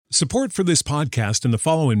Support for this podcast and the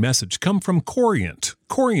following message come from Corient.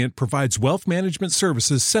 Corient provides wealth management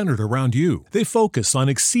services centered around you. They focus on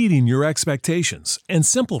exceeding your expectations and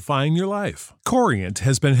simplifying your life. Corient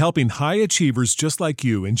has been helping high achievers just like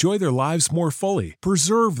you enjoy their lives more fully,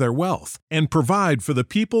 preserve their wealth, and provide for the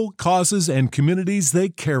people, causes, and communities they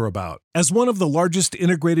care about. As one of the largest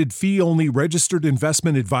integrated fee-only registered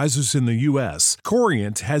investment advisors in the U.S.,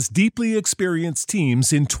 Corient has deeply experienced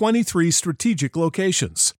teams in 23 strategic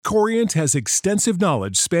locations. Corient has extensive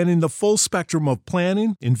knowledge spanning the full spectrum of planning,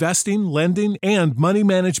 investing, lending, and money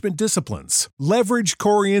management disciplines. Leverage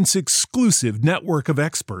Corient's exclusive network of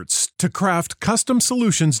experts to craft custom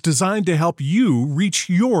solutions designed to help you reach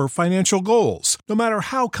your financial goals, no matter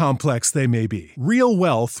how complex they may be. Real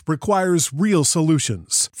wealth requires real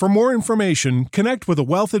solutions. For more information, connect with a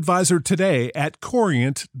wealth advisor today at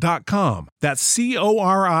Corient.com. That's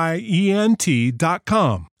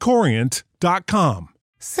Corient.com. Corient.com.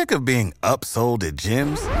 Sick of being upsold at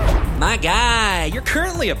gyms? My guy, you're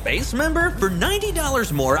currently a base member? For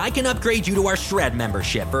 $90 more, I can upgrade you to our Shred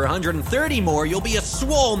membership. For $130 more, you'll be a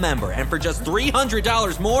Swole member. And for just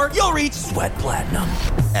 $300 more, you'll reach Sweat Platinum.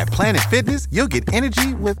 At Planet Fitness, you'll get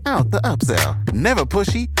energy without the upsell. Never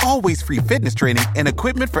pushy, always free fitness training and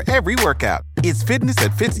equipment for every workout. It's fitness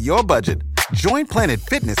that fits your budget. Join Planet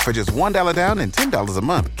Fitness for just $1 down and $10 a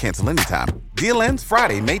month. Cancel anytime. Deal ends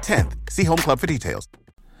Friday, May 10th. See Home Club for details.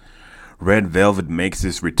 Red Velvet makes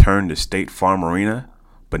its return to State Farm Arena,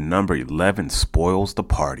 but number 11 spoils the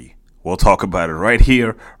party. We'll talk about it right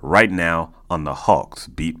here, right now, on the Hawks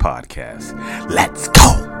Beat Podcast. Let's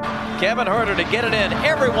go! Kevin Huerter to get it in.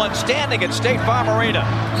 Everyone standing at State Farm Arena.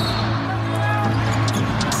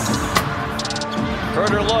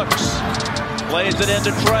 Huerter looks, plays it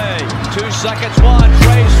into Trey. 2 seconds, one.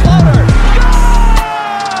 Trey's floater.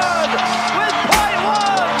 Good! With point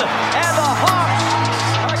one, and the Hawks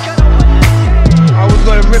are gonna win this game. I was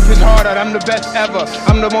gonna rip his heart out. I'm the best ever.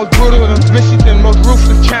 I'm the most brutal and vicious and most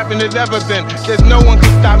ruthless champion there's ever been. There's no one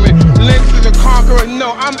can stop me. Lynch is a conqueror.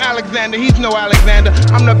 No, I'm Alexander. He's no Alexander.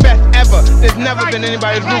 I'm the best ever. There's never been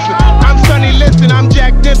anybody as ruthless. I'm Sonny Liston. I'm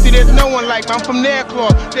Jack Dempsey. There's no one like me. I'm from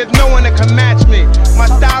Nairclaw. There's no one that can match me. My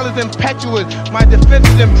style is impetuous. My defense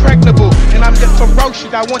is impregnable. And I'm just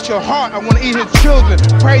ferocious. I want your heart. I want to eat his children.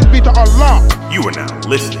 Praise be to Allah. You are now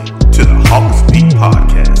listening to the Hawks Beat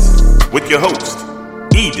Podcast with your host,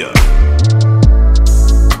 E-Dub.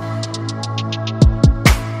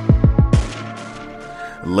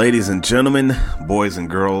 Ladies and gentlemen, boys and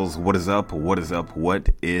girls, what is up? What is up? What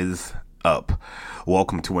is up?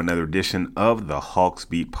 Welcome to another edition of the Hawks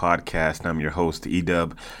Beat Podcast. I'm your host,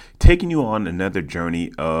 E-Dub, taking you on another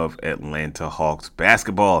journey of Atlanta Hawks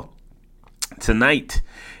basketball. Tonight,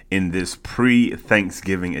 in this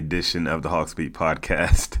pre-Thanksgiving edition of the Hawks Beat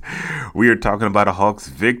Podcast, we are talking about a Hawks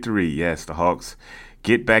victory. Yes, the Hawks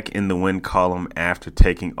get back in the win column after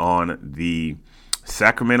taking on the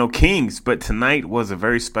Sacramento Kings. But tonight was a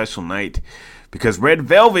very special night because Red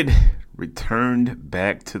Velvet returned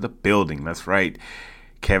back to the building. That's right.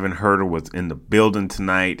 Kevin Huerter was in the building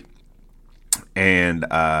tonight. And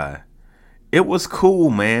it was cool,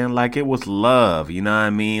 man. Like, it was love. You know what I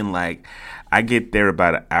mean? Like, I get there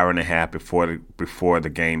about an hour and a half before the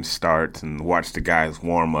game starts and watch the guys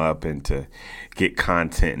warm up and to get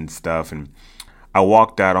content and stuff. And I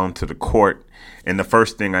walked out onto the court, and the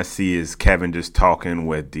first thing I see is Kevin just talking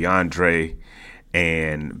with DeAndre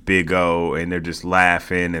and Big O, and they're just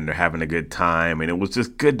laughing and they're having a good time, and it was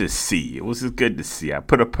just good to see. It was just good to see. I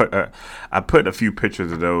put a few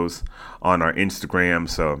pictures of those on our Instagram,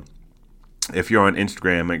 so if you're on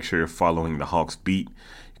Instagram, make sure you're following the Hawks Beat.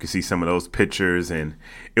 You can see some of those pictures, and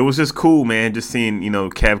it was just cool, man. Just seeing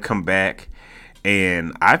Kev come back,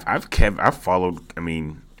 and I've followed. I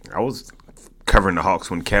mean, I was covering the Hawks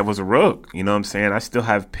when Kev was a Rook. You know what I'm saying? I still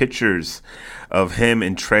have pictures of him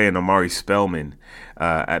and Trey and Amari Spellman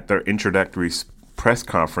at their introductory press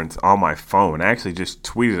conference on my phone. I actually just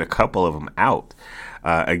tweeted a couple of them out.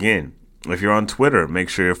 Again, if you're on Twitter, make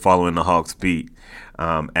sure you're following the Hawks Beat.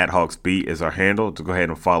 At Hawks Beat is our handle to go ahead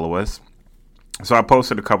and follow us. So I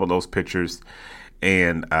posted a couple of those pictures.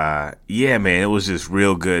 And, yeah, man, it was just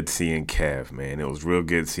real good seeing Kev, man. It was real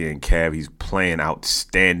good seeing Kev. He's playing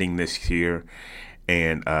outstanding this year.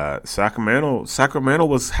 And Sacramento was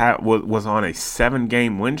on a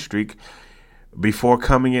 7-game win streak before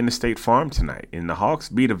coming into State Farm tonight. And the Hawks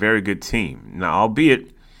beat a very good team. Now,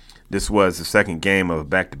 albeit this was the second game of a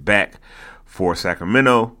back-to-back for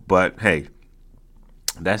Sacramento. But, hey,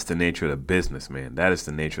 That's the nature of the business, man. That is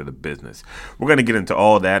the nature of the business. We're going to get into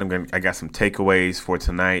all that. I got some takeaways for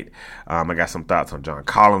tonight. I got some thoughts on John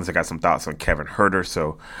Collins. I got some thoughts on Kevin Huerter.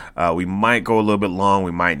 So we might go a little bit long.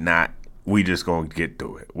 We might not. We just going to get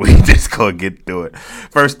through it.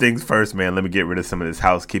 First things first, man. Let me get rid of some of this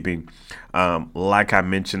housekeeping. Like I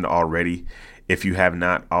mentioned already, if you have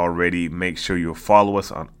not already, make sure you follow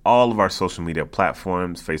us on all of our social media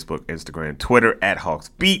platforms, Facebook, Instagram, Twitter,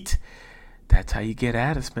 @HawksBeat. That's how you get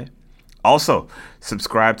at us, man. Also,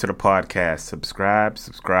 subscribe to the podcast. Subscribe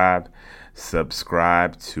to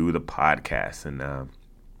the podcast. And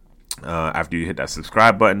after you hit that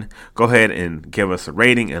subscribe button, go ahead and give us a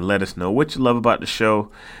rating and let us know what you love about the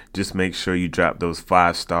show. Just make sure you drop those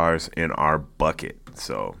 5 stars in our bucket.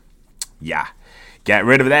 So, yeah, got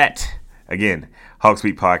rid of that. Again, Hawks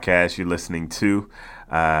Beat Podcast you're listening to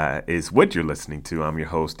is what you're listening to. I'm your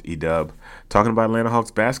host, E-Dub, talking about Atlanta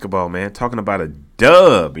Hawks basketball, man. Talking about a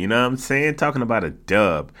dub, you know what I'm saying? Talking about a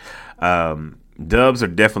dub. Dubs are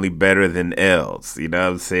definitely better than L's, you know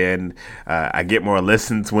what I'm saying? I get more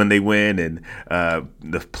listens when they win, and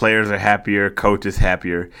the players are happier, coaches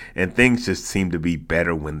happier, and things just seem to be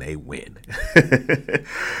better when they win.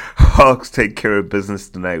 Hawks take care of business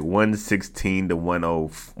tonight,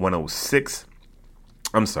 116-106.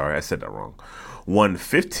 I'm sorry, I said that wrong.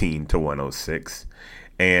 115-106.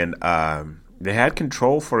 And they had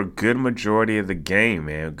control for a good majority of the game,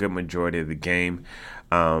 man.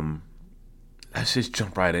 Let's just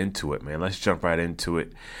jump right into it, man.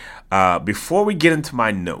 Before we get into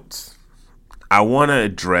my notes, I want to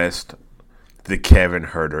address the Kevin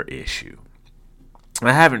Huerter issue.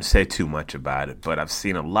 I haven't said too much about it, but I've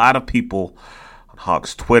seen a lot of people on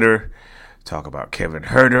Hawks Twitter talk about Kevin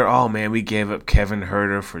Huerter. Oh, man, we gave up Kevin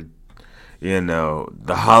Huerter for,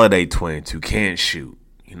 the Holiday Twins who can't shoot.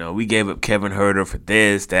 We gave up Kevin Huerter for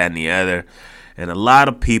this, that, and the other. And a lot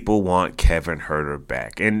of people want Kevin Huerter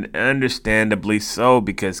back. And understandably so,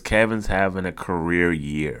 because Kevin's having a career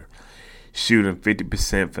year. Shooting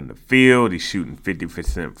 50% from the field. He's shooting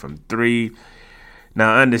 50% from 3.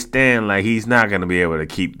 Now, understand, he's not going to be able to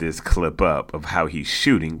keep this clip up of how he's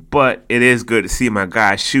shooting. But it is good to see my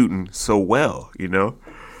guy shooting so well,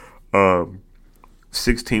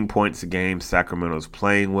 16 points a game. Sacramento's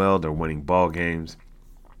playing well. They're winning ball games.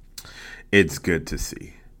 It's good to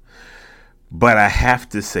see. But I have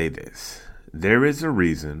to say this. There is a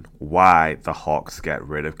reason why the Hawks got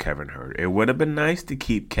rid of Kevin Huerter. It would have been nice to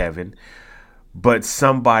keep Kevin, but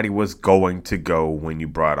somebody was going to go when you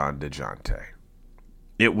brought on DeJounte.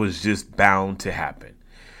 It was just bound to happen.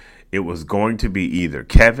 It was going to be either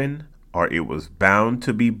Kevin or it was bound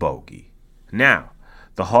to be Bogey. Now,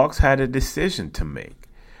 the Hawks had a decision to make,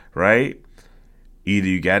 right? Either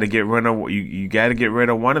you got to get rid of you got to get rid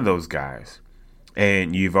of one of those guys.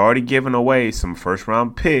 And you've already given away some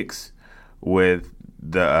first-round picks with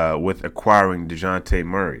acquiring DeJounte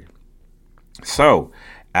Murray. So,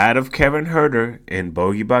 out of Kevin Huerter and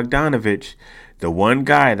Bogey Bogdanovic, the one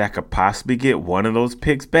guy that could possibly get one of those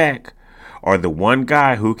picks back, or the one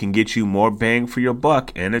guy who can get you more bang for your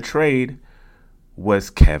buck in a trade, was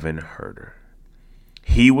Kevin Huerter.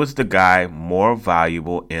 He was the guy more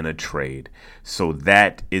valuable in a trade. So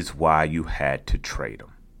that is why you had to trade him.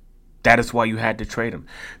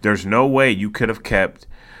 There's no way you could have kept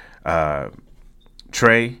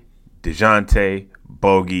Trey, DeJounte,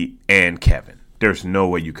 Bogey, and Kevin. There's no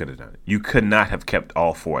way you could have done it. You could not have kept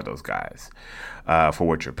all 4 of those guys for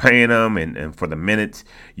what you're paying them and for the minutes.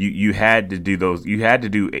 You had to do those. You had to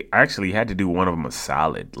do one of them a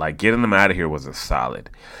solid. Getting them out of here was a solid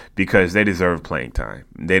because they deserve playing time.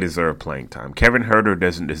 Kevin Huerter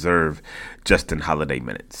doesn't deserve Justin Holiday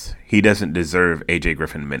minutes. He doesn't deserve AJ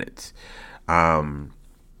Griffin minutes.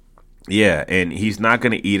 Yeah, and he's not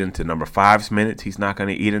going to eat into number 5's minutes. He's not going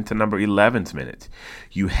to eat into number 11's minutes.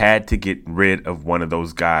 You had to get rid of one of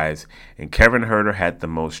those guys, and Kevin Huerter had the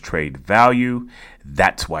most trade value.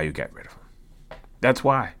 That's why you got rid of him. That's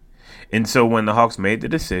why. And so when the Hawks made the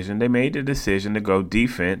decision, they made the decision to go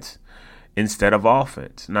defense instead of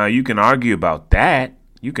offense. Now, you can argue about that.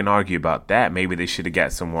 Maybe they should have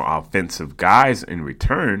got some more offensive guys in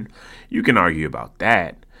return. You can argue about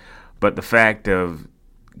that. But the fact of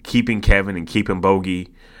keeping Kevin and keeping Bogey,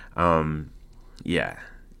 Bogey's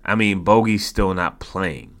still not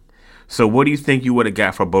playing. So what do you think you would have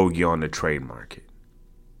got for Bogey on the trade market?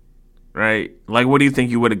 Right? What do you think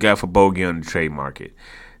you would have got for Bogey on the trade market?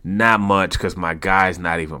 Not much, because my guy's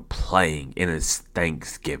not even playing, and it's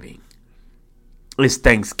Thanksgiving. It's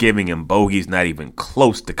Thanksgiving, and Bogey's not even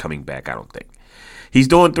close to coming back, I don't think. He's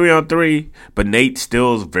doing 3-on-3, but Nate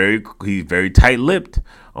still is very tight-lipped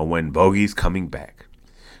on when Bogey's coming back.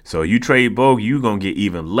 So you trade Bogey, you're going to get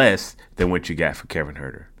even less than what you got for Kevin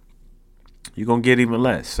Huerter. You're going to get even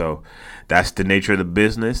less. So that's the nature of the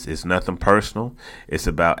business. It's nothing personal. It's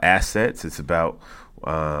about assets. It's about,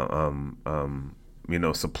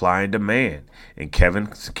 supply and demand. And Kevin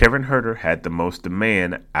Huerter had the most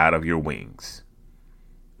demand out of your wings.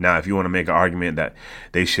 Now, if you want to make an argument that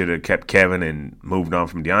they should have kept Kevin and moved on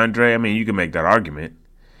from DeAndre, I mean, you can make that argument.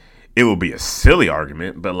 It will be a silly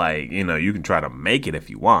argument, but you can try to make it if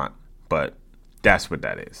you want. But that's what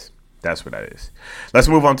that is. Let's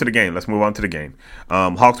move on to the game.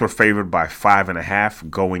 Hawks were favored by 5.5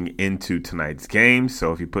 going into tonight's game.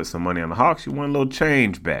 So if you put some money on the Hawks, you want a little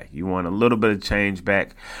change back.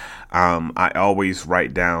 I always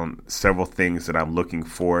write down several things that I'm looking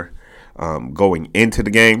for going into the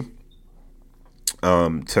game.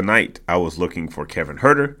 Tonight, I was looking for Kevin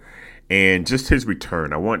Huerter and just his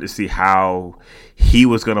return. I wanted to see how he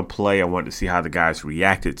was going to play. I wanted to see how the guys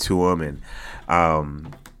reacted to him. And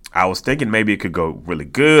I was thinking maybe it could go really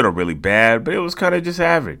good or really bad, but it was kind of just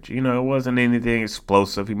average. It wasn't anything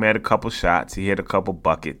explosive. He made a couple shots. He hit a couple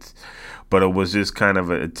buckets, but it was just kind of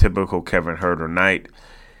a typical Kevin Huerter night.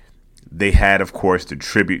 They had, of course, the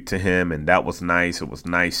tribute to him, and that was nice. It was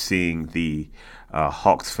nice seeing the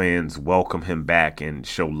Hawks fans welcome him back and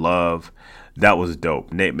show love. That was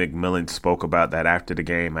dope. Nate McMillan spoke about that after the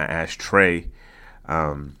game. I asked Trey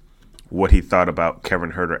what he thought about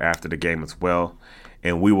Kevin Huerter after the game as well.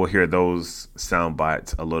 And we will hear those sound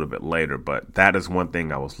bites a little bit later. But that is one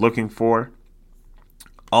thing I was looking for.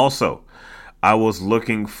 Also, I was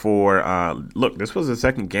looking for this was the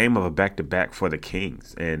second game of a back-to-back for the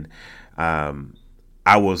Kings. And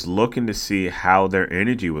I was looking to see how their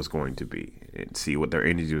energy was going to be and see what their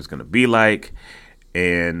energy was going to be like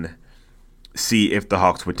and see if the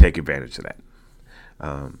Hawks would take advantage of that.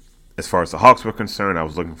 As far as the Hawks were concerned, I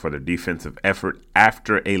was looking for their defensive effort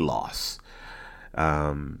after a loss.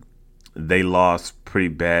 They lost pretty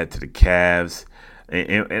bad to the Cavs.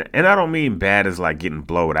 And I don't mean bad as like getting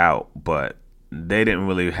blowed out, but they didn't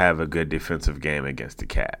really have a good defensive game against the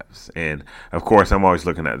Cavs. And, of course, I'm always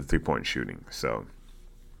looking at the three-point shooting. So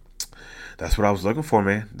that's what I was looking for,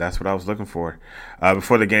 man.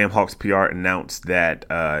 Before the game, Hawks PR announced that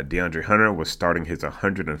DeAndre Hunter was starting his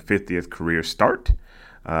 150th career start.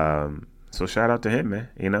 So shout out to him,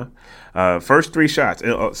 man. First 3 shots.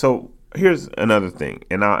 So here's another thing,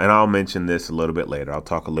 and I'll mention this a little bit later. I'll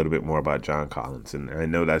talk a little bit more about John Collins, and I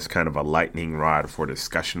know that's kind of a lightning rod for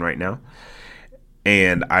discussion right now.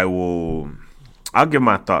 And I'll give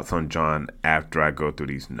my thoughts on John after I go through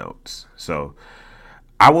these notes. So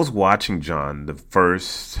I was watching John the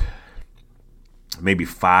first maybe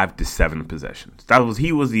 5 to 7 possessions.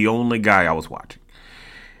 He was the only guy I was watching.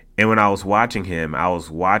 And when I was watching him, I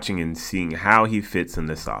was watching and seeing how he fits in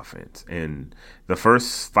this offense. And the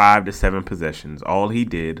first 5 to 7 possessions, all he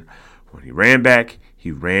did, when he ran back,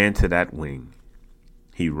 he ran to that wing.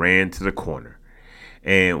 He ran to the corner.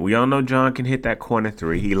 And we all know John can hit that corner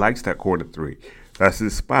 3. He likes that corner 3. That's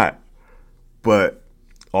his spot. But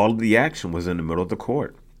all of the action was in the middle of the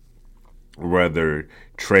court. Whether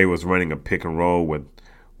Trey was running a pick and roll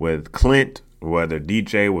with Clint, whether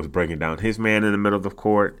DJ was breaking down his man in the middle of the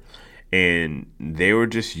court, and they were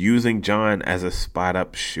just using John as a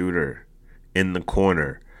spot-up shooter in the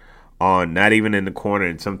corner, not even in the corner,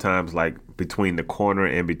 and sometimes like between the corner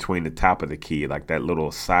and between the top of the key, like that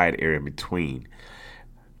little side area in between.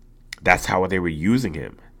 That's how they were using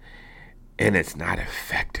him. And it's not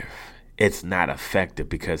effective. It's not effective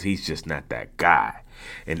because he's just not that guy.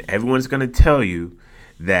 And everyone's going to tell you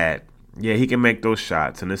that, yeah, he can make those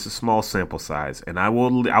shots, and it's a small sample size. And I will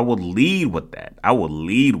lead with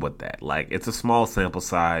that. Like, it's a small sample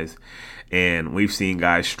size, and we've seen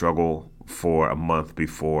guys struggle for a month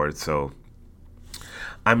before. So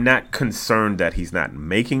I'm not concerned that he's not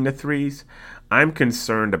making the threes. I'm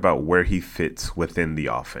concerned about where he fits within the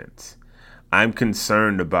offense. I'm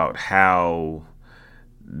concerned about how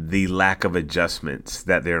the lack of adjustments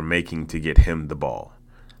that they're making to get him the ball.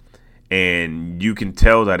 And you can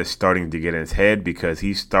tell that it's starting to get in his head because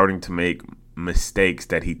he's starting to make mistakes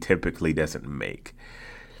that he typically doesn't make.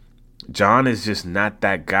 John is just not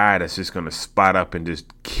that guy that's just going to spot up and just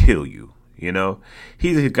kill you,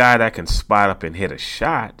 He's a guy that can spot up and hit a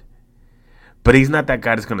shot, but he's not that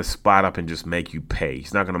guy that's going to spot up and just make you pay.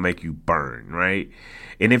 He's not going to make you burn, right?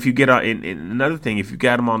 And if you get another thing, if you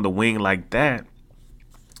got him on the wing like that,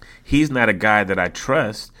 he's not a guy that I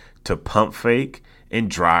trust to pump fake and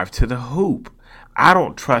drive to the hoop. I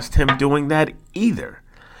don't trust him doing that either.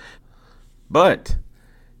 But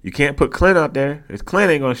you can't put Clint out there.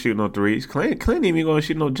 Clint ain't going to shoot no threes. Clint ain't even going to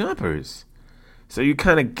shoot no jumpers. So you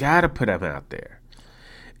kind of got to put him out there.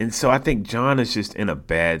 And so I think John is just in a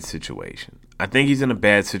bad situation. I think he's in a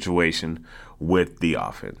bad situation with the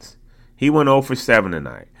offense. He went 0 for 7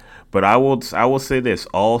 tonight. But I will say this,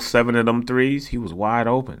 all 7 of them threes, he was wide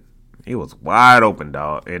open. He was wide open,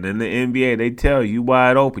 dog. And in the NBA, they tell you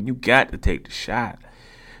wide open, you got to take the shot.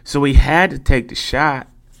 So he had to take the shot.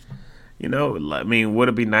 You know, I mean, would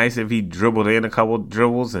it be nice if he dribbled in a couple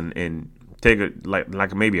dribbles and take it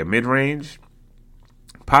like maybe a mid-range?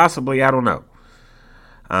 Possibly, I don't know.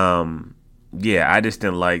 Yeah, I just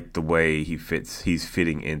didn't like the way he's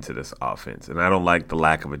fitting into this offense. And I don't like the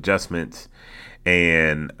lack of adjustments.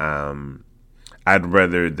 And I'd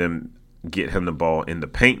rather them get him the ball in the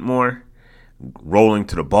paint more, rolling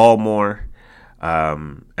to the ball more,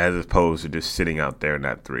 as opposed to just sitting out there in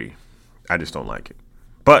that three. I just don't like it.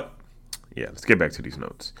 But, yeah, let's get back to these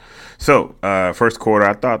notes. So, first quarter,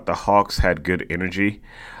 I thought the Hawks had good energy.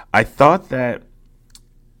 I thought that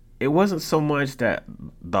it wasn't so much that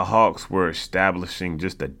the Hawks were establishing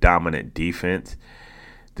just a dominant defense.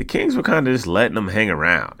 The Kings were kind of just letting them hang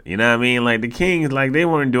around. You know what I mean? Like, the Kings, like, they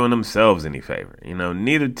weren't doing themselves any favor. You know,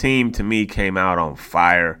 neither team, to me, came out on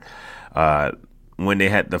fire. When they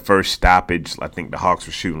had the first stoppage, I think the Hawks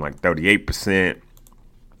were shooting like 38%.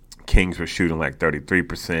 Kings were shooting like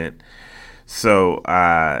 33%. So,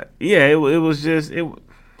 yeah, it was just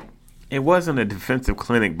it wasn't a defensive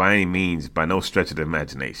clinic by any means, by no stretch of the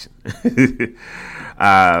imagination.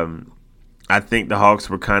 I think the Hawks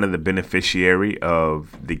were kind of the beneficiary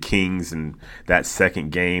of the Kings in that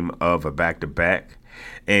second game of a back-to-back.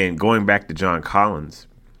 And going back to John Collins,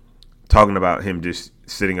 talking about him just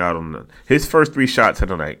sitting out on his first 3 shots of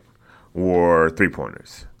the night were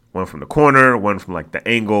 3-pointers. One from the corner, one from like the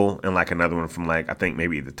angle, and like another one from like I think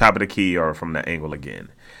maybe the top of the key or from the angle again.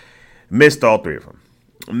 Missed all 3 of them.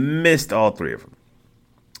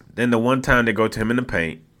 Then the one time they go to him in the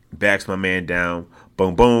paint, backs my man down,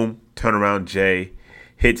 boom, boom, turn around Jay,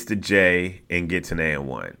 hits the J, and gets an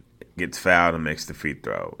and-1. Gets fouled and makes the free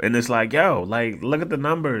throw. And it's like, yo, like, look at the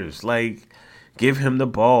numbers. Like, give him the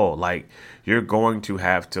ball. Like, you're going to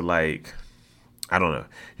have to, like, I don't know.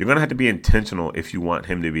 You're going to have to be intentional if you want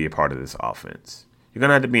him to be a part of this offense. You're going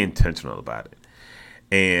to have to be intentional about it.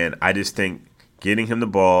 And I just think getting him the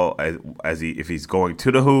ball if he's going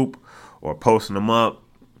to the hoop or posting him up,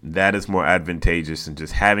 that is more advantageous than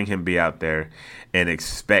just having him be out there and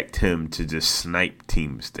expect him to just snipe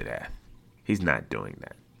teams to death. He's not doing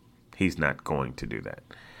that. He's not going to do that.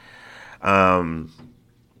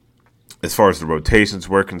 As far as the rotations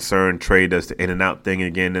were concerned, Trey does the in and out thing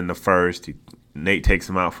again in the first. Nate takes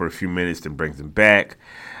him out for a few minutes, then brings him back.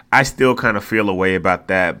 I still kind of feel a way about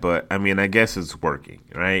that, but, I mean, I guess it's working,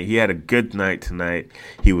 right? He had a good night tonight.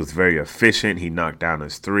 He was very efficient. He knocked down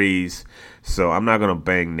his threes. So I'm not going to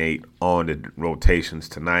bang Nate on the rotations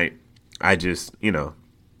tonight. I just, you know,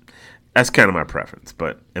 that's kind of my preference.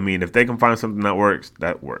 But, I mean, if they can find something that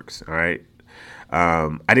works, all right?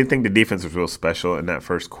 I didn't think the defense was real special in that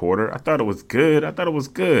first quarter. I thought it was good.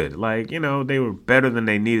 Like, you know, they were better than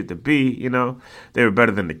they needed to be, you know. They were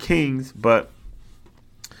better than the Kings, but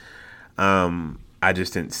I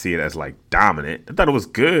just didn't see it as, like, dominant. I thought it was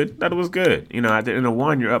good. You know, in a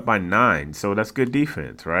 1, you're up by 9, so that's good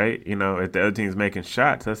defense, right? You know, if the other team's making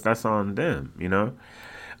shots, that's on them, you know.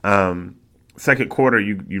 Second quarter,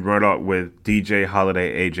 you run out with DJ,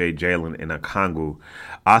 Holiday, AJ, Jalen, and Okongwu.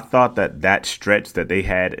 I thought that stretch that they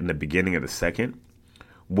had in the beginning of the second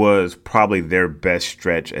was probably their best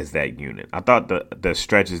stretch as that unit. I thought the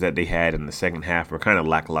stretches that they had in the second half were kind of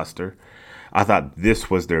lackluster. I thought this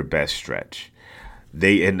was their best stretch.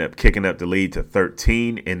 They end up kicking up the lead to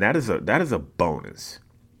 13, and that is a bonus,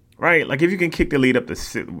 right? Like if you can kick the lead up to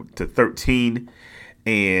 13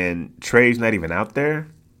 and Trey's not even out there,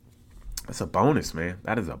 that's a bonus, man.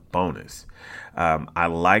 That is a bonus. I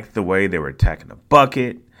like the way they were attacking the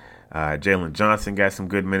bucket. Jalen Johnson got some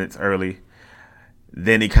good minutes early.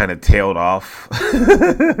 Then he kind of tailed off.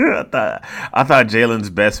 I thought Jalen's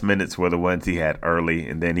best minutes were the ones he had early,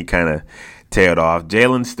 and then he kind of tailed off.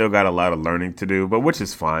 Jalen's still got a lot of learning to do, but which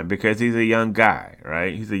is fine because he's a young guy,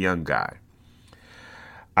 right? He's a young guy.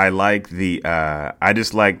 I like I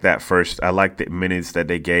just like that first. I like the minutes that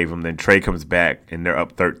they gave him. Then Trey comes back, and they're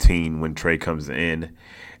up 13 when Trey comes in.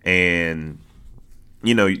 And,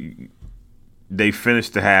 you know, they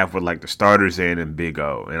finished the half with, like, the starters in and Big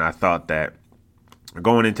O. And I thought that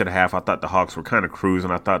going into the half, I thought the Hawks were kind of cruising.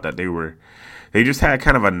 I thought that they just had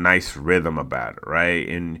kind of a nice rhythm about it,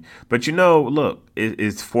 right? But, you know, look,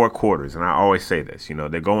 it's 4 quarters. And I always say this, you know,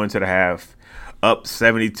 they go into the half up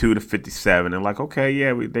 72-57, and like, okay,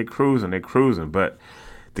 yeah, they cruising, but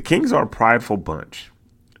the Kings are a prideful bunch.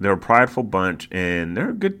 They're a prideful bunch, and they're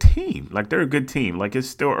a good team. They're a good team. It's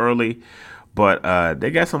still early, but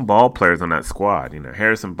they got some ball players on that squad.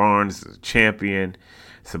 Harrison Barnes is a champion.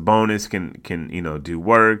 Sabonis can do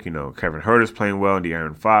work. Kevin Huerter's playing well, and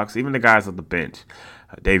De'Aaron Fox. Even the guys on the bench.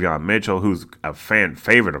 Davion Mitchell, who's a fan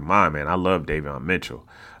favorite of mine, man. I love Davion Mitchell.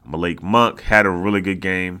 Malik Monk had a really good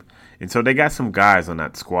game. And so they got some guys on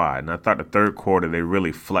that squad. And I thought the third quarter, they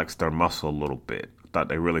really flexed their muscle a little bit.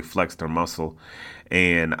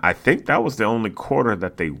 And I think that was the only quarter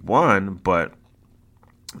that they won, but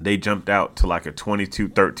they jumped out to a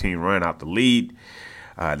 22-13 run out the lead.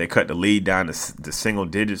 They cut the lead down to the single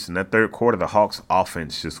digits. In that third quarter, the Hawks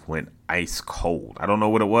offense just went ice cold. I don't know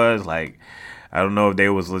what it was. I don't know if they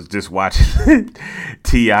was just watching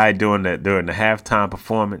T.I. during the halftime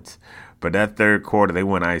performance, but that third quarter they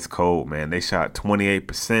went ice cold, man. They shot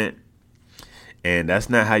 28%, and that's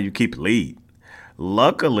not how you keep a lead.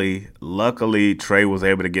 Luckily, Trey was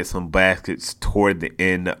able to get some baskets toward the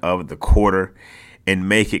end of the quarter and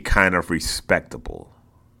make it kind of respectable,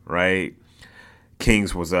 right?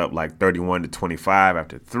 Kings was up 31-25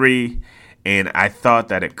 after 3. And I thought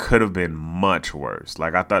that it could have been much worse.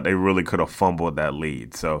 I thought they really could have fumbled that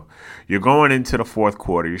lead. So you're going into the fourth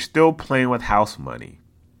quarter. You're still playing with house money.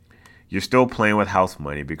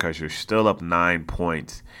 Because you're still up 9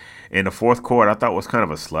 points. In the fourth quarter, I thought was kind of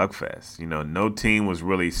a slugfest. No team was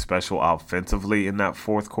really special offensively in that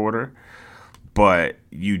fourth quarter. But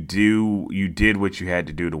you did what you had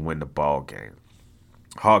to do to win the ball game.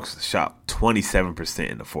 Hawks shot 27%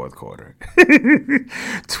 in the fourth quarter.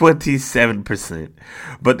 27%.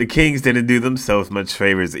 But the Kings didn't do themselves much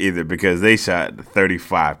favors either because they shot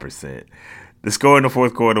 35%. The score in the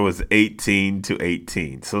fourth quarter was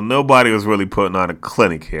 18-18. So nobody was really putting on a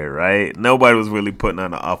clinic here, right? Nobody was really putting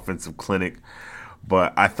on an offensive clinic.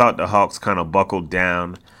 But I thought the Hawks kind of buckled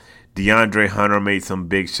down. DeAndre Hunter made some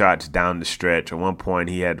big shots down the stretch. At one point,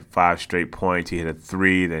 he had 5 straight points. He hit a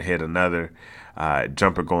 3, then hit another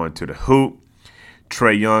jumper going to the hoop.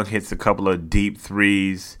 Trae Young hits a couple of deep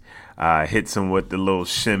threes, hits him with the little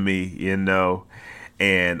shimmy, And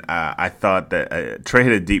I thought that Trae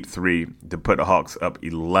hit a deep 3 to put the Hawks up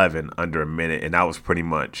 11 under a minute, and that was pretty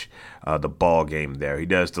much the ball game there. He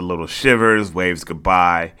does the little shivers, waves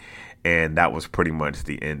goodbye, and that was pretty much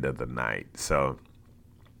the end of the night. So,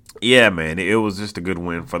 yeah, man, it was just a good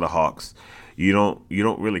win for the Hawks. You don't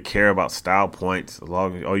really care about style points as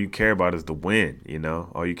long as all you care about is the win,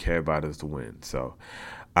 All you care about is the win. So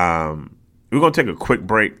we're going to take a quick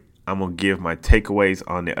break. I'm going to give my takeaways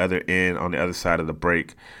on the other end, on the other side of the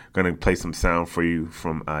break. Going to play some sound for you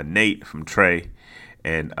from Nate, from Trey.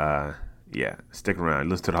 And, stick around.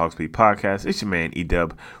 Listen to the Hawks Beat Podcast. It's your man,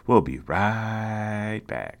 E-Dub. We'll be right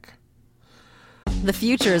back. The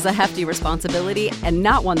future is a hefty responsibility and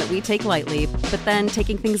not one that we take lightly. But then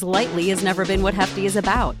taking things lightly has never been what Hefty is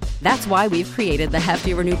about. That's why we've created the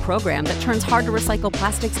Hefty Renew program that turns hard-to-recycle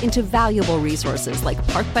plastics into valuable resources like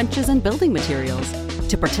park benches and building materials.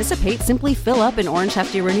 To participate, simply fill up an orange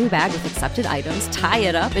Hefty Renew bag with accepted items, tie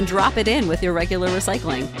it up, and drop it in with your regular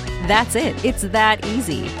recycling. That's it. It's that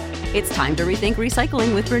easy. It's time to rethink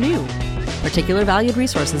recycling with Renew. Particular valued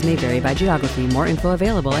resources may vary by geography. More info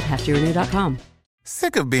available at heftyrenew.com.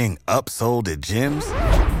 Sick of being upsold at gyms?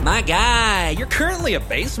 My guy, you're currently a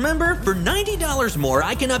base member. For $90 more,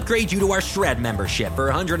 I can upgrade you to our Shred membership.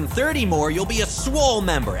 For $130 more, you'll be a Swole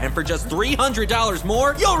member. And for just $300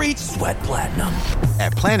 more, you'll reach Sweat Platinum.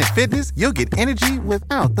 At Planet Fitness, you'll get energy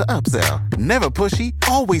without the upsell. Never pushy,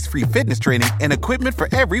 always free fitness training and equipment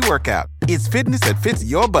for every workout. It's fitness that fits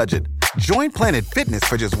your budget. Join Planet Fitness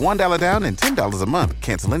for just $1 down and $10 a month.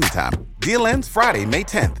 Cancel anytime. Deal ends Friday, May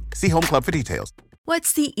 10th. See Home Club for details.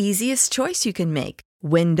 What's the easiest choice you can make?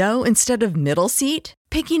 Window instead of middle seat?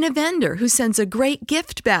 Picking a vendor who sends a great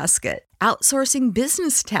gift basket? Outsourcing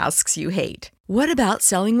business tasks you hate? What about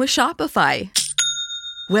selling with Shopify?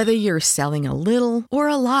 Whether you're selling a little or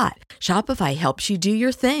a lot, Shopify helps you do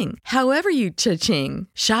your thing, however you cha-ching.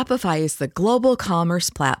 Shopify is the global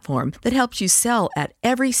commerce platform that helps you sell at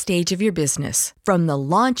every stage of your business. From the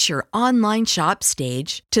launch your online shop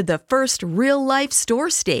stage to the first real-life store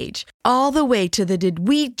stage, all the way to the did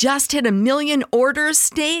we just hit 1 million orders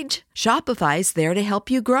stage. Shopify's there to help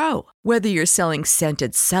you grow. Whether you're selling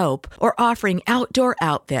scented soap or offering outdoor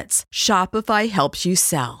outfits, Shopify helps you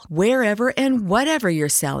sell. Wherever and whatever you're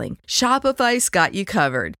selling, Shopify's got you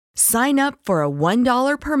covered. Sign up for a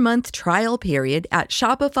 $1 per month trial period at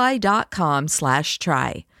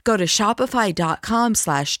shopify.com/try. Go to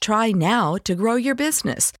shopify.com/try now to grow your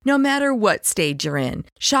business, no matter what stage you're in.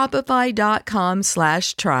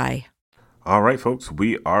 Shopify.com/try. All right, folks,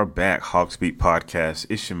 we are back. Hawks Beat Podcast.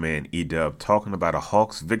 It's your man E-Dub talking about a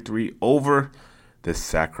Hawks victory over the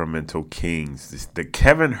Sacramento Kings. The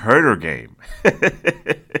Kevin Huerter game.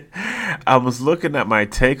 I was looking at my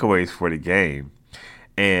takeaways for the game,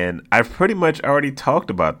 and I've pretty much already talked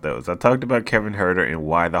about those. I talked about Kevin Huerter and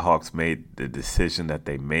why the Hawks made the decision that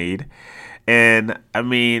they made. And, I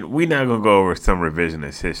mean, we're not going to go over some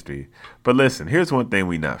revisionist history. But listen, here's one thing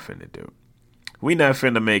we not finna do. We not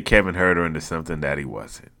finna make Kevin Huerter into something that he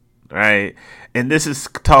wasn't, right? And this is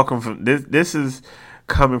this is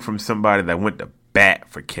coming from somebody that went to bat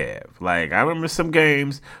for Kev. Like, I remember some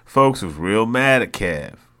games, folks was real mad at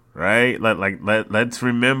Kev, right? Let's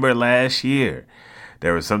remember last year.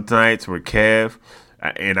 There were some nights where Kev,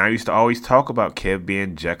 and I used to always talk about Kev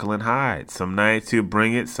being Jekyll and Hyde. Some nights he'll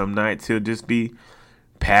bring it, some nights he'll just be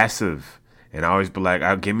passive. And I always be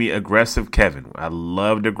like, give me aggressive Kevin. I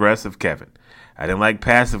loved aggressive Kevin. I didn't like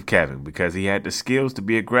passive Kevin because he had the skills to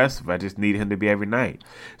be aggressive. I just needed him to be every night.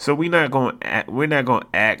 So we're not going to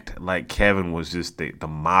act like Kevin was just the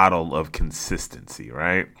model of consistency,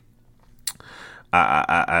 right?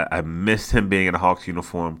 I missed him being in a Hawks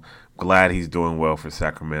uniform. Glad he's doing well for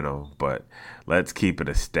Sacramento, but let's keep it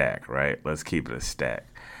a stack, right? Let's keep it a stack.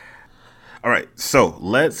 All right, so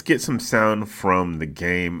let's get some sound from the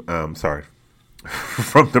game.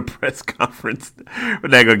 From the press conference. We're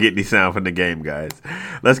not going to get any sound from the game, guys.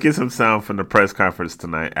 Let's get some sound from the press conference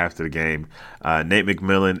tonight after the game. Nate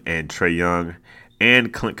McMillan and Trae Young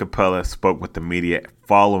and Clint Capella spoke with the media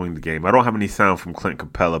following the game. I don't have any sound from Clint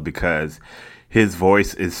Capella because his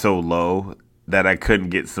voice is so low that I couldn't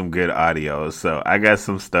get some good audio. So I got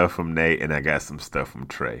some stuff from Nate and I got some stuff from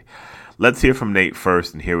Trae. Let's hear from Nate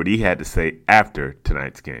first and hear what he had to say after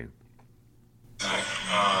tonight's game.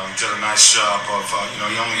 Did a nice job of,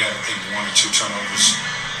 he only had, I think, 1 or 2 turnovers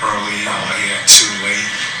early. He had 2 late,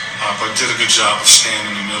 but did a good job of staying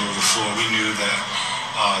in the middle of the floor. We knew that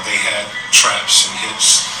they had traps and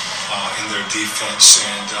hits in their defense,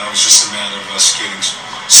 and it was just a matter of us getting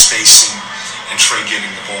spacing and Trae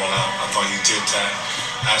getting the ball out. I thought he did that.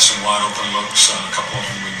 Had some wide open looks. A couple of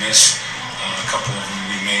them we missed, a couple of them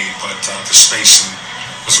we made, but the spacing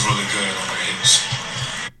was really good on their hits.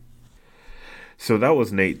 So that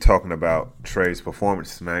was Nate talking about Trae's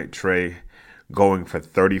performance tonight. Trae going for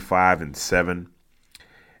 35 and 7.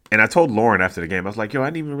 And I told Lauren after the game, I was like, yo, I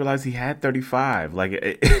didn't even realize he had 35. Like,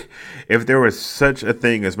 if there was such a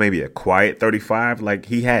thing as maybe a quiet 35, like,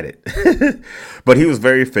 he had it. But he was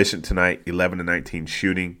very efficient tonight, 11 to 19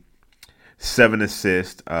 shooting, 7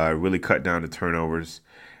 assists, really cut down the turnovers,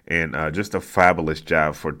 and just a fabulous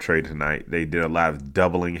job for Trae tonight. They did a lot of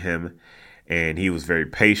doubling him. And he was very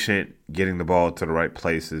patient, getting the ball to the right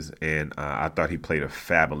places, and I thought he played a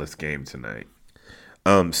fabulous game tonight.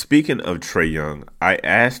 Speaking of Trae Young, I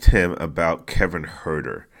asked him about Kevin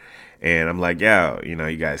Huerter, and I'm like,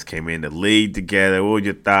 you guys came in the league together. What were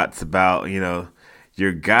your thoughts about,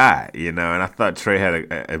 your guy, And I thought Trae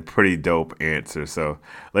had a pretty dope answer. So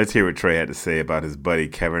let's hear what Trae had to say about his buddy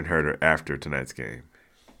Kevin Huerter after tonight's game.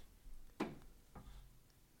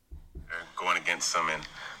 Going against him and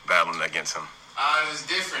battling against him? It was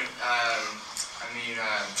different.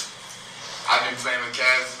 I've been playing with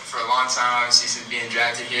Kev for a long time, obviously since being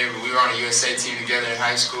drafted here, but we were on a USA team together in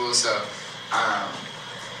high school, so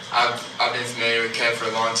I've been familiar with Kev for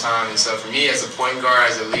a long time, and so for me as a point guard,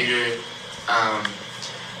 as a leader,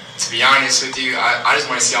 to be honest with you, I just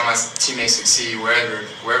want to see all my teammates succeed wherever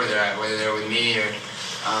they're at, whether they're with me or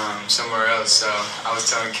somewhere else. So I was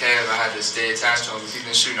telling Kev I had to stay attached to him because he's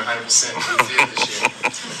been shooting 100% from the field this year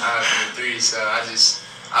from the 3. So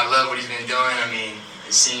I love what he's been doing.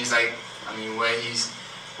 It seems like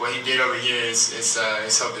what he did over here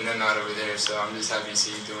it's helping them out over there. So I'm just happy to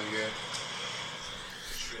see he's doing good.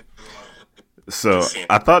 So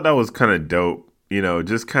I thought that was kind of dope.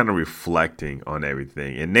 Just kind of reflecting on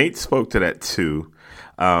everything. And Nate spoke to that too.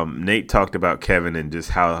 Nate talked about Kevin and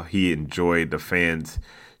just how he enjoyed the fans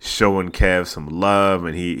showing Kev some love,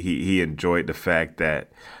 and he enjoyed the fact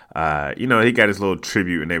that he got his little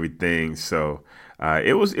tribute and everything. So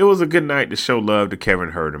it was a good night to show love to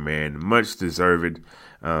Kevin Huerter, man. Much deserved.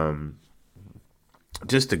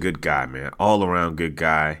 Just a good guy, man. All around good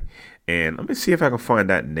guy. And let me see if I can find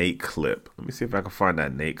that Nate clip.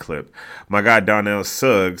 My guy Donnell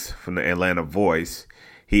Suggs from the Atlanta Voice,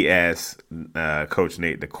 he asked Coach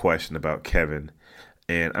Nate the question about Kevin.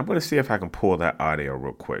 And I'm going to see if I can pull that audio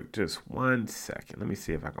real quick. Just 1 second. Let me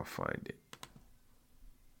see if I can find it.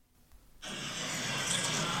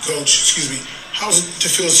 Coach, how was it to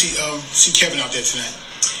feel to see Kevin out there tonight?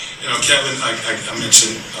 Kevin, I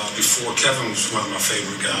mentioned before, Kevin was one of my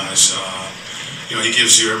favorite guys. he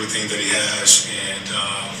gives you everything that he has, and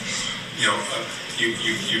you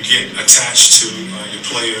get attached to your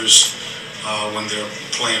players when they're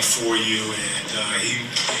playing for you, and he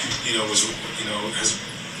is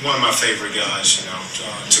one of my favorite guys,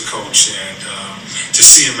 to coach, and to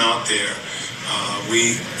see him out there,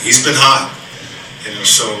 he's been hot,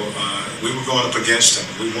 so we were going up against him.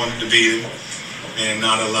 We wanted to beat him and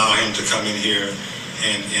not allow him to come in here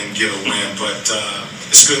and get a win, but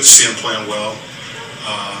it's good to see him playing well.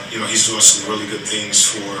 He's doing some really good things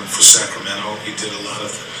for Sacramento. He did a lot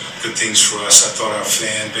of good things for us. I thought our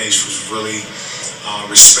fan base was really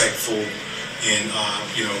respectful in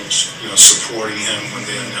supporting him when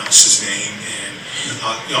they announced his name, and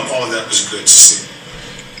all of that was good to see.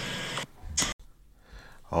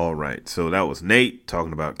 All right, so that was Nate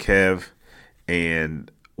talking about Kev,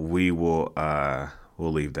 and we will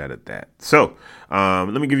we'll leave that at that. So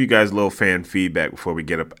let me give you guys a little fan feedback before we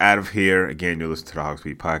get up out of here. Again, you're listening to the Hawks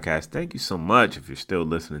Beat Podcast. Thank you so much if you're still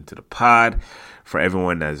listening to the pod. For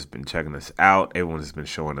everyone that has been checking us out, everyone has been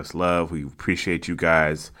showing us love. We appreciate you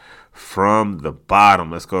guys from the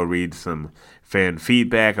bottom. Let's go read some fan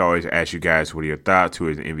feedback. I always ask you guys what are your thoughts, who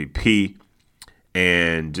is the MVP,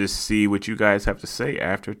 and just see what you guys have to say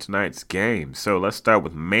after tonight's game. So let's start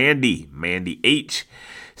with Mandy. Mandy H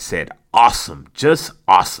said, awesome, just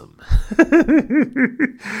awesome.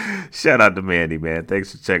 Shout out to Mandy, man.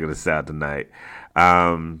 Thanks for checking us out tonight.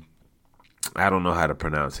 I don't know how to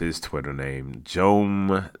pronounce his Twitter name.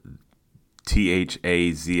 Jome,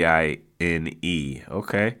 Thazine.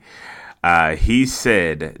 Okay. He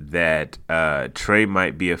said that Trey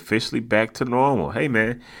might be officially back to normal. Hey,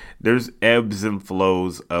 man, there's ebbs and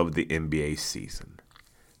flows of the NBA season.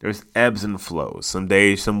 There's ebbs and flows. Some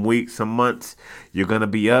days, some weeks, some months, you're going to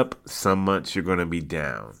be up. Some months, you're going to be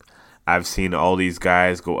down. I've seen all these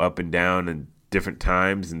guys go up and down in different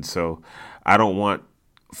times, and so I don't want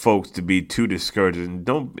folks to be too discouraged, and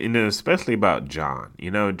especially about John.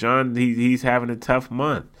 John, he's having a tough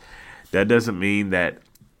month. That doesn't mean that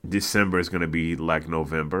December is going to be like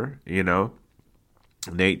November.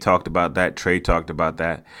 Nate talked about that. Trey talked about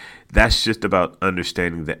that. That's just about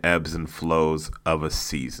understanding the ebbs and flows of a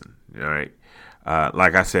season. All right.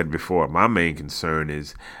 Like I said before, my main concern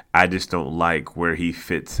is I just don't like where he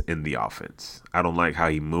fits in the offense. I don't like how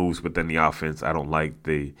he moves within the offense. I don't like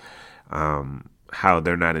the how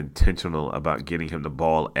they're not intentional about getting him the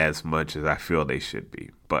ball as much as I feel they should be.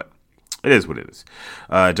 But it is what it is.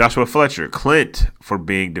 Joshua Fletcher, Clint for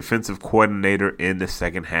being defensive coordinator in the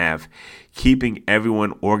second half, keeping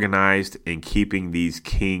everyone organized and keeping these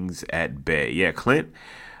Kings at bay. Yeah,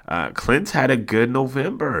 Clint's had a good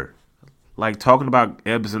November. Like talking about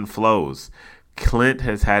ebbs and flows. Clint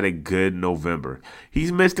has had a good November.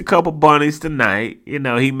 He's missed a couple bunnies tonight.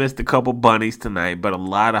 But a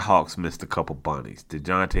lot of Hawks missed a couple bunnies.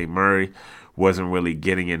 DeJounte Murray wasn't really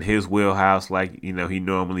getting in his wheelhouse like, he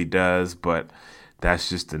normally does, but that's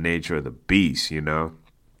just the nature of the beast,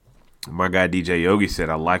 My guy DJ Yogi said,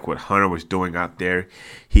 I like what Hunter was doing out there.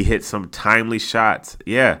 He hit some timely shots.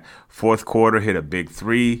 Yeah, fourth quarter, hit a big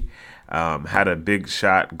three, had a big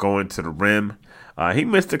shot going to the rim. He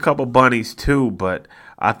missed a couple bunnies too, but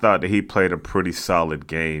I thought that he played a pretty solid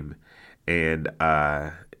game. And,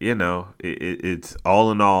 it's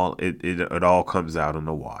all in all, it all comes out in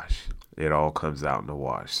the wash. It all comes out in the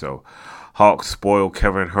wash. So Hawks spoil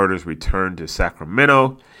Kevin Huerter's return to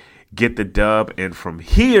Sacramento, get the dub, and from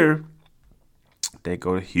here, they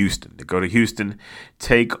go to Houston.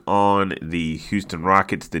 Take on the Houston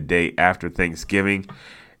Rockets the day after Thanksgiving.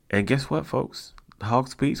 And guess what, folks? The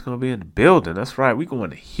Hawks Beat's going to be in the building. That's right. We're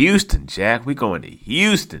going to Houston, Jack. We're going to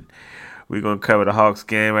Houston. We're going to cover the Hawks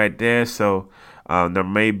game right there. So there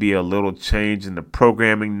may be a little change in the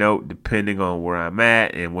programming note depending on where I'm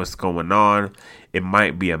at and what's going on. It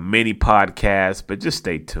might be a mini podcast, but just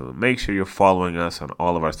stay tuned. Make sure you're following us on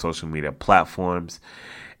all of our social media platforms,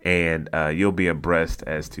 and you'll be abreast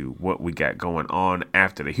as to what we got going on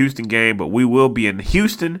after the Houston game. But we will be in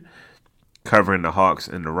Houston covering the Hawks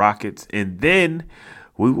and the Rockets, and then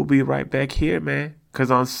we will be right back here, man,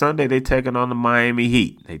 because on Sunday they taking on the Miami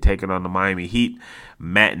Heat.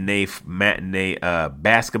 Matinee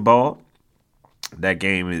basketball. That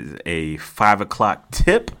game is a 5 o'clock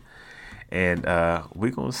tip, and we're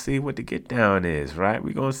going to see what the get down is, right?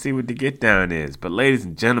 But ladies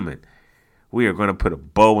and gentlemen, we are going to put a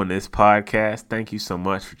bow on this podcast. Thank you so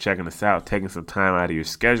much for checking us out, taking some time out of your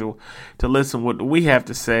schedule to listen to what we have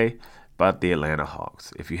to say about the Atlanta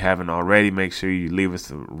Hawks. If you haven't already, make sure you leave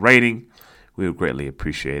us a rating. We would greatly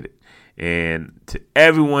appreciate it. And to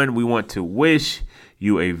everyone, we want to wish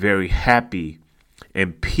you a very happy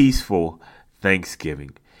and peaceful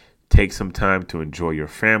Thanksgiving. Take some time to enjoy your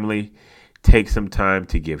family. Take some time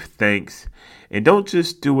to give thanks. And don't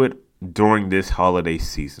just do it during this holiday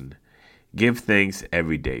season. Give thanks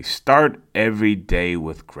every day. Start every day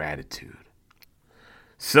with gratitude.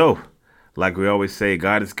 So, like we always say,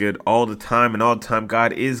 God is good all the time, and all the time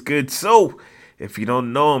God is good. So, if you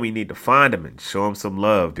don't know him, you need to find him and show him some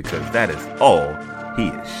love, because that is all he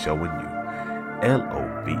is showing you.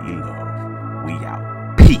 L-O-V-E love. We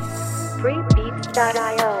out. Peace.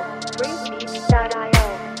 Freebeats.io. Freebeats.io.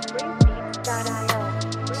 Freebeats.io.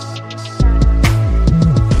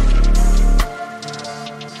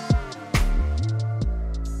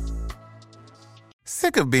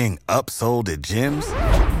 Sick of being upsold at gyms?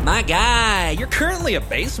 My guy, you're currently a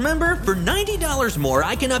base member? For $90 more,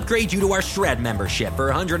 I can upgrade you to our Shred membership.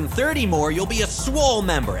 For $130 more, you'll be a Swole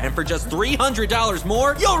member. And for just $300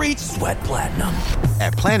 more, you'll reach Sweat Platinum.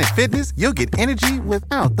 At Planet Fitness, you'll get energy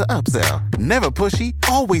without the upsell. Never pushy,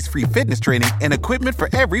 always free fitness training and equipment for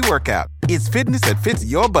every workout. It's fitness that fits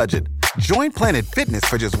your budget. Join Planet Fitness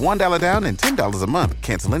for just $1 down and $10 a month.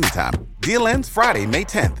 Cancel anytime. Deal ends Friday, May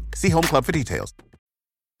 10th. See Home Club for details.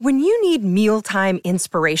 When you need mealtime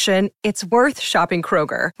inspiration, it's worth shopping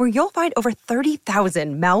Kroger, where you'll find over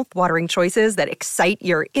 30,000 mouth-watering choices that excite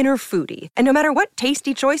your inner foodie. And no matter what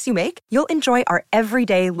tasty choice you make, you'll enjoy our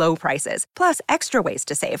everyday low prices, plus extra ways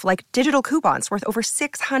to save, like digital coupons worth over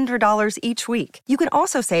 $600 each week. You can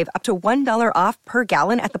also save up to $1 off per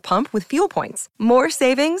gallon at the pump with fuel points. More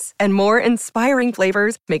savings and more inspiring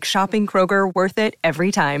flavors make shopping Kroger worth it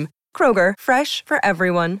every time. Kroger, fresh for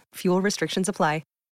everyone. Fuel restrictions apply.